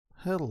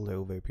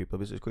Hello there people,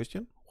 this is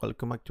Christian.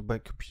 Welcome back to my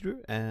computer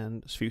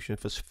and Fusion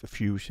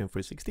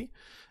 360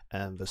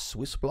 and the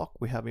Swiss block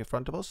we have in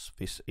front of us.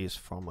 This is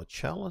from a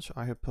challenge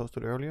I have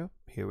posted earlier.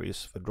 Here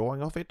is the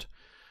drawing of it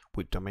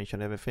with dimension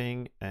and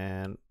everything,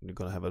 and we're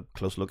gonna have a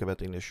close look at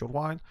it in a short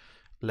while.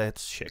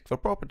 Let's check the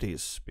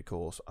properties,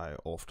 because I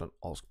often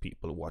ask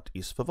people what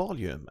is the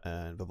volume,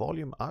 and the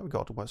volume I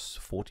got was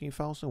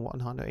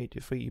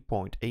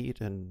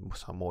 14,183.8 and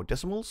some more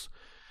decimals.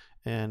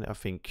 And I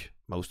think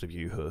most of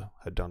you who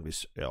have done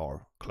this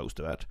are close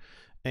to that.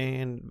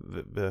 And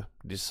the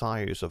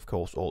desire is of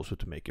course also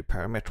to make it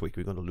parametric.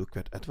 We're going to look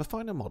at the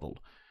final model.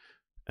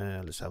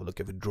 Let's have a look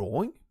at the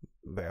drawing.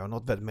 There are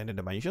not that many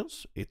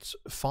dimensions. It's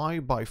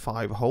 5 by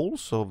 5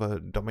 holes, so the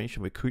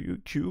dimension of the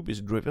cube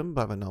is driven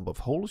by the number of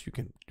holes. You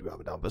can do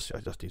other numbers, I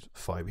just did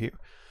 5 here.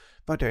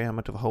 The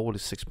diameter of the hole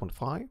is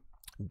 6.5.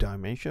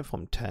 Dimension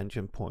from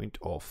tangent point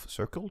of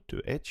circle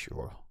to edge,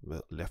 or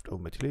the left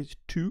of material, is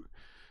 2.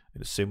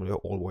 It's similar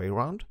all the way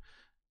around,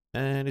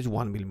 and it's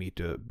 1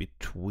 millimeter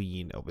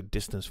between of a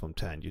distance from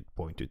tangent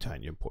point to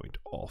tangent point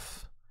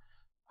of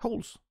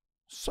holes.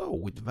 So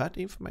with that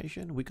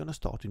information, we're gonna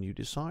start a new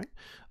design.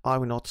 I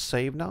will not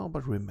save now,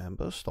 but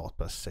remember, start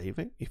by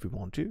saving. If you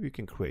want to, you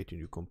can create a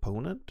new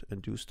component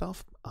and do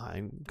stuff.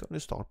 I'm gonna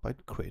start by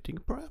creating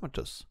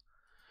parameters.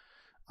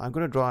 I'm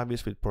gonna drive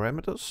this with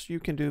parameters.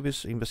 You can do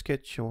this in the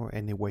sketch or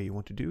any way you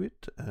want to do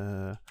it.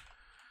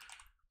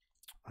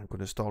 I'm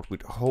going to start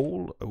with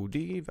hole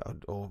OD,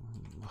 or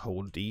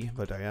hole D,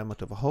 the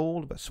diameter of a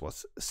hole. That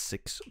was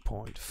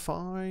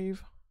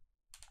 6.5.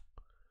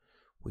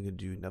 We're going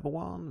to do another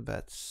one.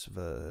 That's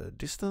the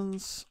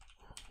distance.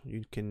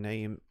 You can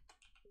name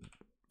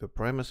the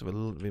parameters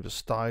with the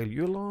style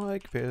you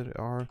like. There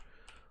are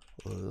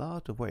a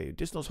lot of ways.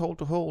 Distance hole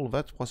to hole,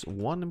 that was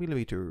 1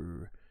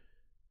 millimeter.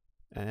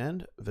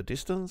 And the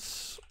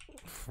distance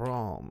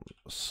from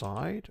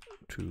side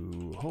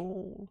to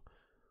hole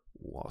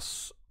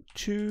was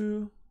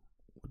 2.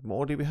 What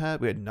more did we have?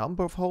 We had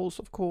number of holes,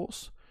 of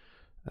course.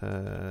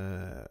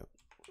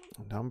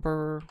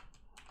 Number.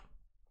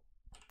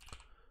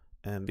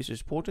 And this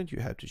is important. You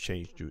have to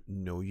change to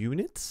no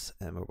units.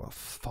 And there were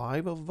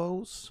 5 of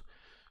those.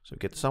 So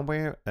get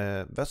somewhere.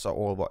 That's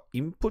all the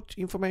input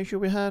information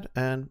we had.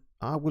 And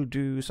I will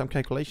do some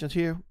calculations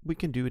here. We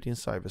can do it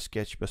inside the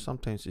sketch, but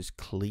sometimes it's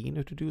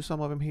cleaner to do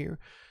some of them here.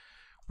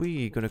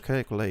 We're going to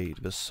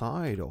calculate the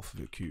side of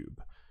the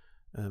cube.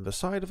 And the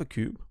side of a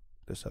cube,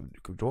 let's have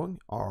a cube drawing,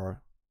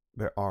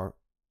 there are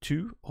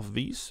 2 of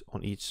these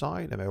on each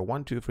side, and there are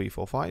 1, 2, 3,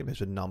 4, 5.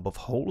 There's a number of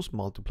holes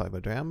multiplied by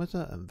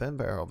diameter, and then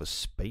there are the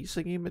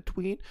spacing in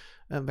between,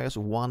 and there's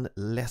 1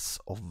 less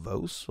of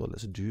those. So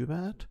let's do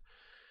that.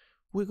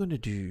 We're going to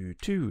do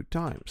 2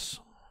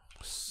 times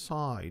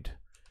side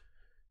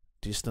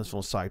distance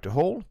from side to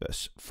hole.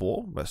 That's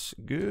 4. That's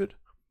good.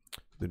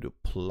 We do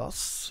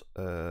plus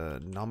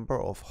number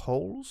of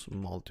holes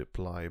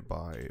multiplied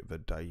by the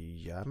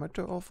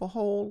diameter of a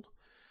hole,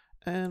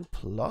 and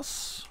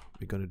plus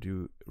we're going to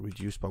do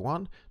reduce by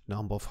 1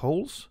 number of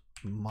holes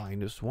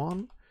minus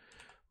 1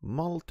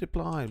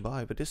 multiplied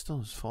by the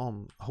distance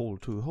from hole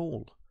to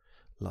hole,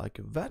 like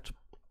that.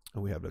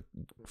 And we have a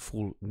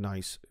full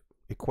nice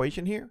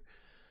equation here.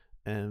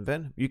 And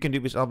then you can do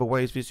this other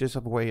ways. This is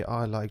the way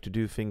I like to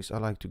do things. I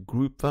like to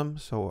group them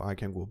so I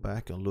can go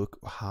back and look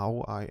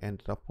how I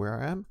ended up where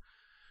I am.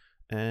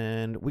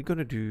 And we're going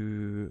to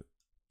do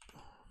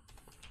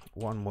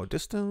one more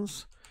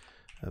distance.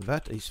 And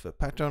that is the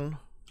pattern.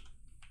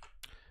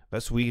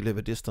 That's really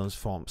the distance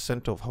from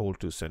center of hole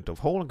to center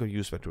of hole. I'm going to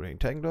use that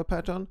rectangular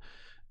pattern.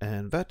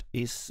 And that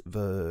is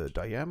the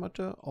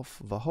diameter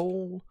of the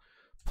hole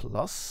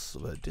plus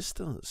the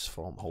distance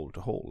from hole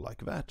to hole,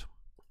 like that.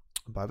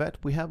 By that,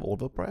 we have all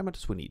the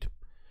parameters we need.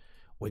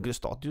 We're going to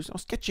start doing some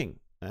sketching.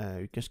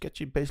 You can sketch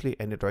it basically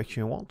any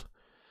direction you want.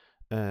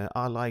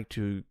 I like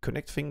to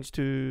connect things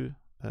to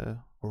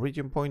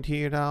origin point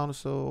here down,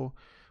 so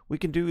we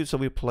can do it so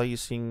we're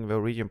placing the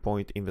origin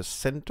point in the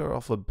center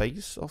of the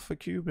base of the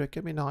cube. That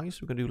can be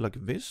nice. We're going to do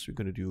like this. We're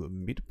going to do a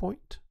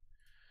midpoint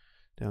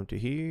down to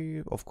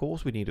here. Of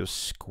course, we need a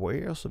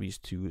square, so these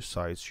 2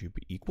 sides should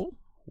be equal.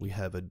 We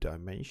have a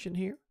dimension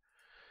here.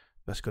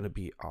 That's going to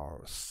be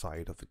our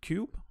side of the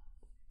cube.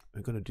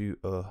 We're going to do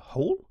a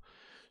hole.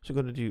 So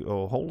we're going to do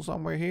a hole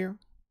somewhere here.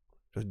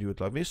 Just do it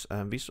like this.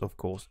 And this, of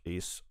course,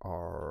 is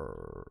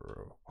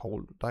our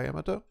hole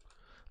diameter,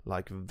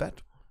 like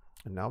that.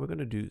 And now we're going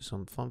to do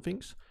some fun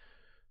things.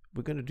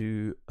 We're going to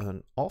do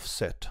an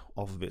offset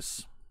of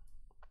this.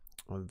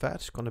 And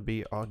that's going to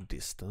be our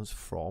distance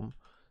from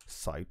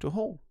side to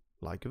hole,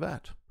 like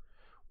that.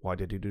 Why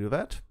did you do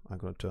that? I'm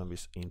going to turn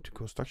this into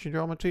construction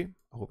geometry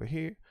over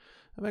here.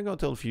 And I'm going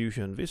to tell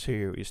Fusion this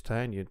here is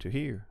tangent to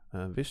here,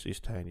 and this is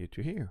tangent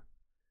to here.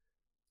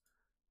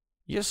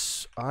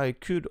 Yes, I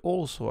could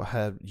also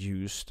have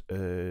used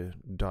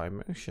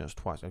dimensions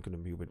twice. I'm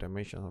going to move with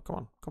dimensions.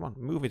 Oh, come on,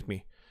 move with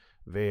me.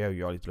 There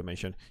you are, little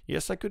dimension.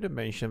 Yes, I could have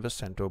mentioned the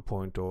center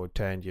point or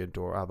tangent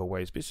or other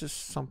ways. This is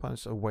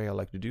sometimes a way I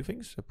like to do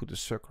things. I put a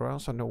circle around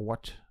so I know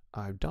what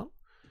I've done.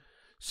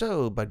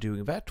 So by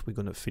doing that, we're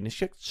going to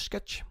finish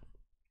sketch.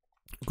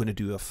 We're going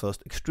to do our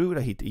first extrude.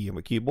 I hit E on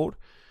my keyboard.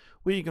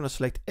 We're going to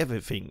select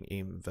everything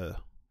in the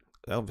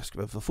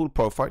full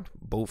profile,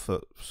 both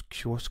the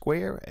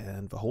square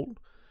and the hole.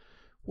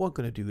 We're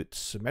going to do it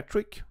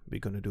symmetric. We're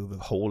going to do the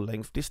whole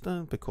length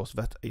distance because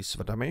that is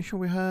the dimension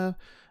we have,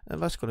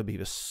 and that's going to be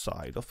the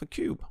side of the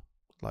cube,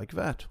 like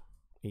that.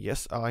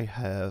 Yes, I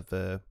have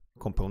the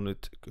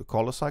component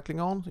color cycling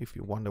on, if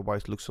you wonder why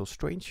it looks so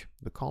strange,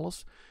 the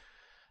colors.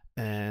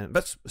 And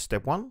that's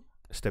step 1.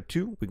 Step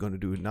 2, we're going to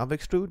do another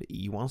extrude,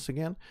 E once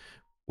again.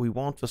 We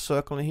want the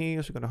circle in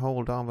here, so we're going to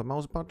hold down the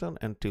mouse button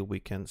until we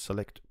can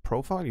select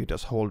profile. You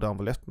just hold down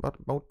the left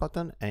mouse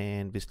button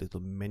and this little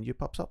menu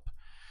pops up.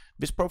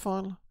 This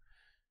profile.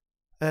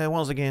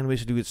 Once again, we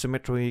should do it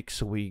symmetric,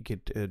 so we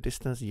get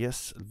distance,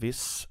 yes,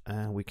 this,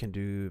 and we can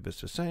do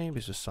this the same,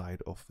 this is the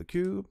side of the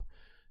cube.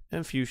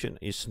 And Fusion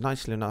is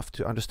nicely enough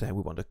to understand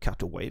we want to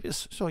cut away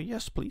this, so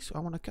yes, please, I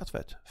want to cut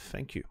that,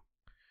 thank you.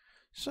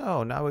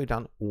 So now we've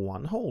done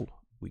one hole.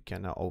 We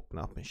can now open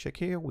up and check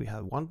here. We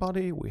have one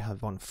body, we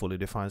have one fully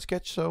defined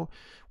sketch, so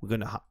we're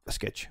going to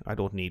sketch. I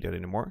don't need it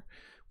anymore.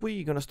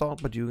 We're going to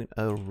start by doing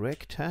a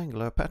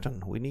rectangular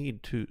pattern. We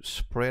need to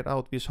spread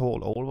out this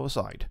hole all over the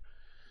side.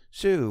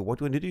 So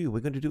what we're going to do, we're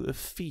going to do a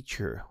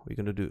feature. We're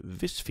going to do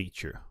this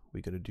feature.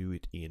 We're going to do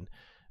it in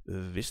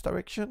this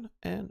direction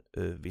and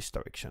this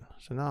direction.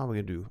 So now we're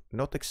going to do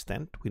not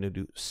extent, we're going to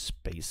do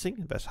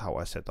spacing. That's how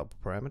I set up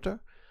a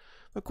parameter.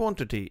 The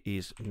quantity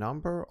is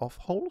number of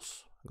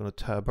holes. I'm going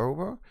to tab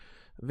over.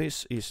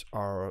 This is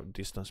our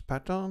distance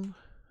pattern.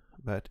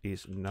 That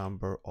is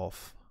number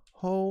of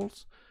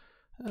holes.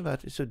 And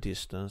that is the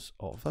distance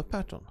of the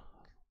pattern.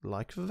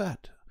 Like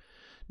that.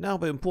 Now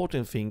the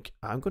important thing,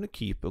 I'm going to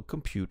keep a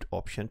compute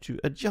option to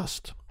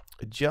adjust.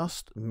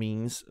 Adjust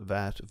means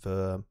that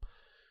the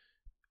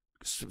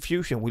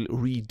Fusion will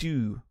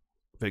redo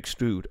the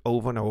extrude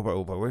over and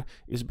over.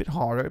 It's a bit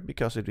harder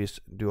because it is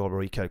do a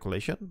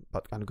recalculation,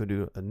 but I'm going to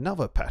do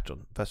another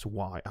pattern. That's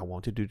why I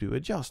wanted to do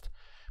adjust.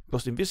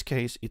 Because in this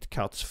case it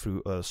cuts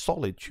through a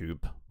solid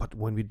tube, but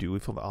when we do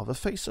it for the other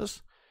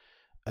faces,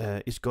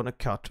 it's going to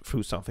cut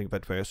through something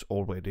that there's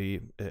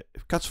already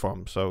cuts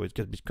from, so it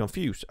gets a bit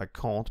confused. I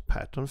can't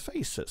pattern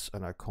faces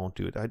and I can't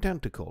do it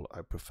identical.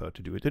 I prefer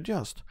to do it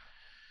adjust.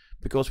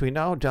 Because we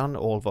now done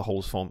all the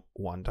holes from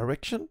one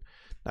direction,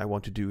 I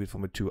want to do it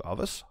from the two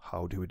others.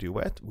 How do we do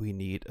that? We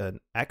need an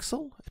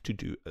axle to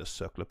do a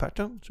circular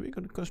pattern, so we're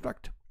going to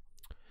construct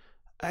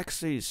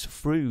axis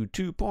through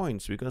 2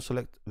 points. We're going to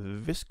select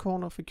this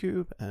corner of the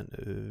cube and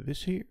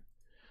this here.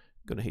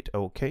 Going to hit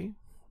OK.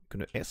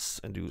 Going to S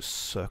and do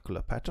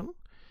circular pattern.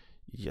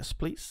 Yes,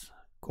 please.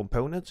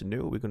 Components,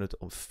 no. We're going to do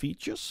on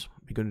features.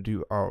 We're going to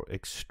do our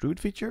extrude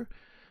feature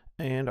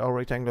and our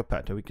rectangular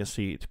pattern. We can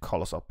see it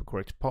colors up the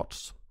correct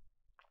parts.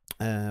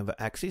 The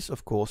axis,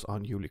 of course, our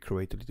newly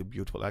created little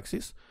beautiful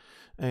axis,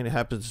 and it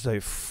happens to say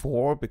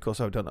 4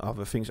 because I've done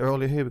other things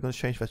earlier here. We're going to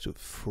change that to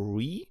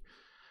 3.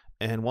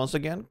 And once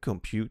again,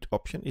 compute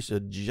option is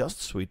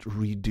adjust, so it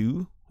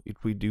reduce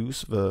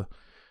the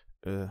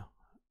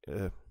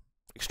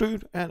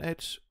extrude, and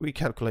it's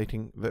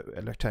recalculating the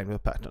rectangular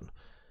pattern.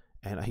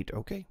 And I hit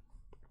OK,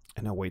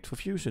 and I wait for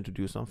Fusion to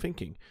do some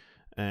thinking,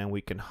 and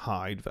we can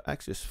hide the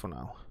axis for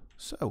now.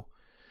 So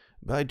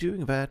by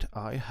doing that,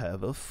 I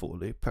have a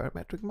fully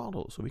parametric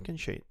model, so we can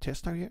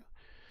test out here.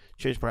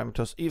 Change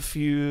parameters. If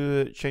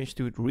you change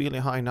to a really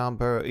high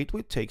number, it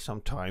will take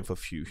some time for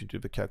Fusion to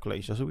do the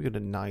calculation. So we're going to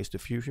nice the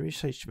Fusion. We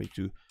change it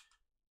to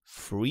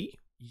 3.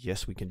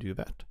 Yes, we can do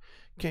that.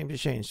 Can we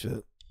change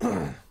the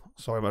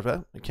sorry about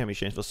that. Can we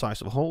change the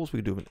size of holes?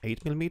 We do it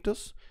 8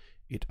 millimeters.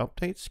 It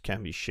updates.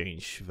 Can we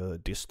change the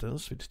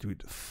distance? We just do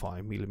it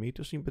 5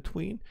 millimeters in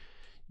between.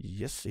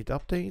 Yes, it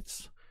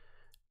updates.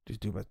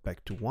 Just do that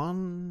back to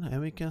 1,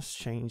 and we can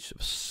change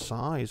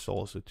size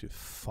also to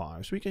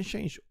 5. So we can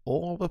change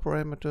all the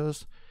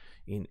parameters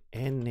in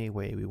any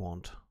way we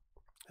want.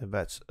 And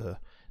that's a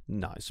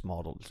nice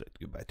model. Let's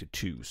go back to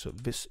 2. So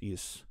this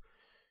is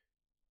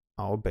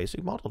our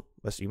basic model.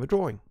 That's in the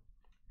drawing.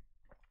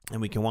 And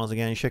we can once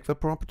again check the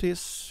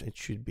properties. It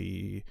should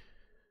be,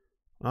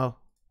 oh,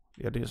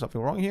 yeah, I did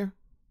something wrong here.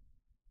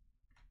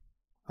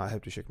 I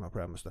have to check my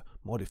parameters.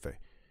 Modify,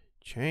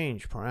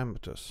 change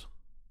parameters.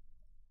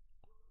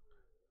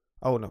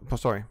 Oh no,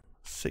 sorry,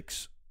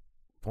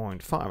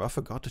 6.5. I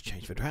forgot to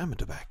change the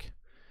diameter back.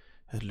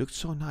 It looked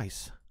so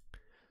nice.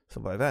 So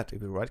by that,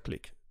 if we right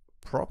click,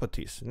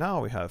 properties,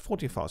 now we have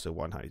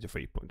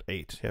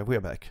 14,183.8. Here we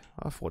are back.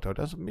 I thought that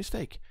was a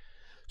mistake.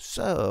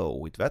 So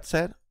with that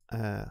said,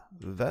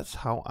 that's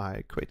how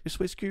I create a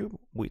Swiss cube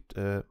with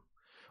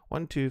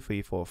 1, 2,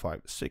 3, 4,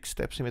 5, 6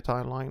 steps in the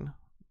timeline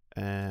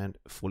and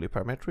fully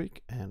parametric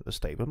and a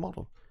stable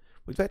model.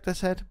 With that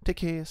said, take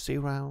care, see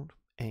you around,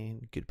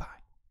 and goodbye.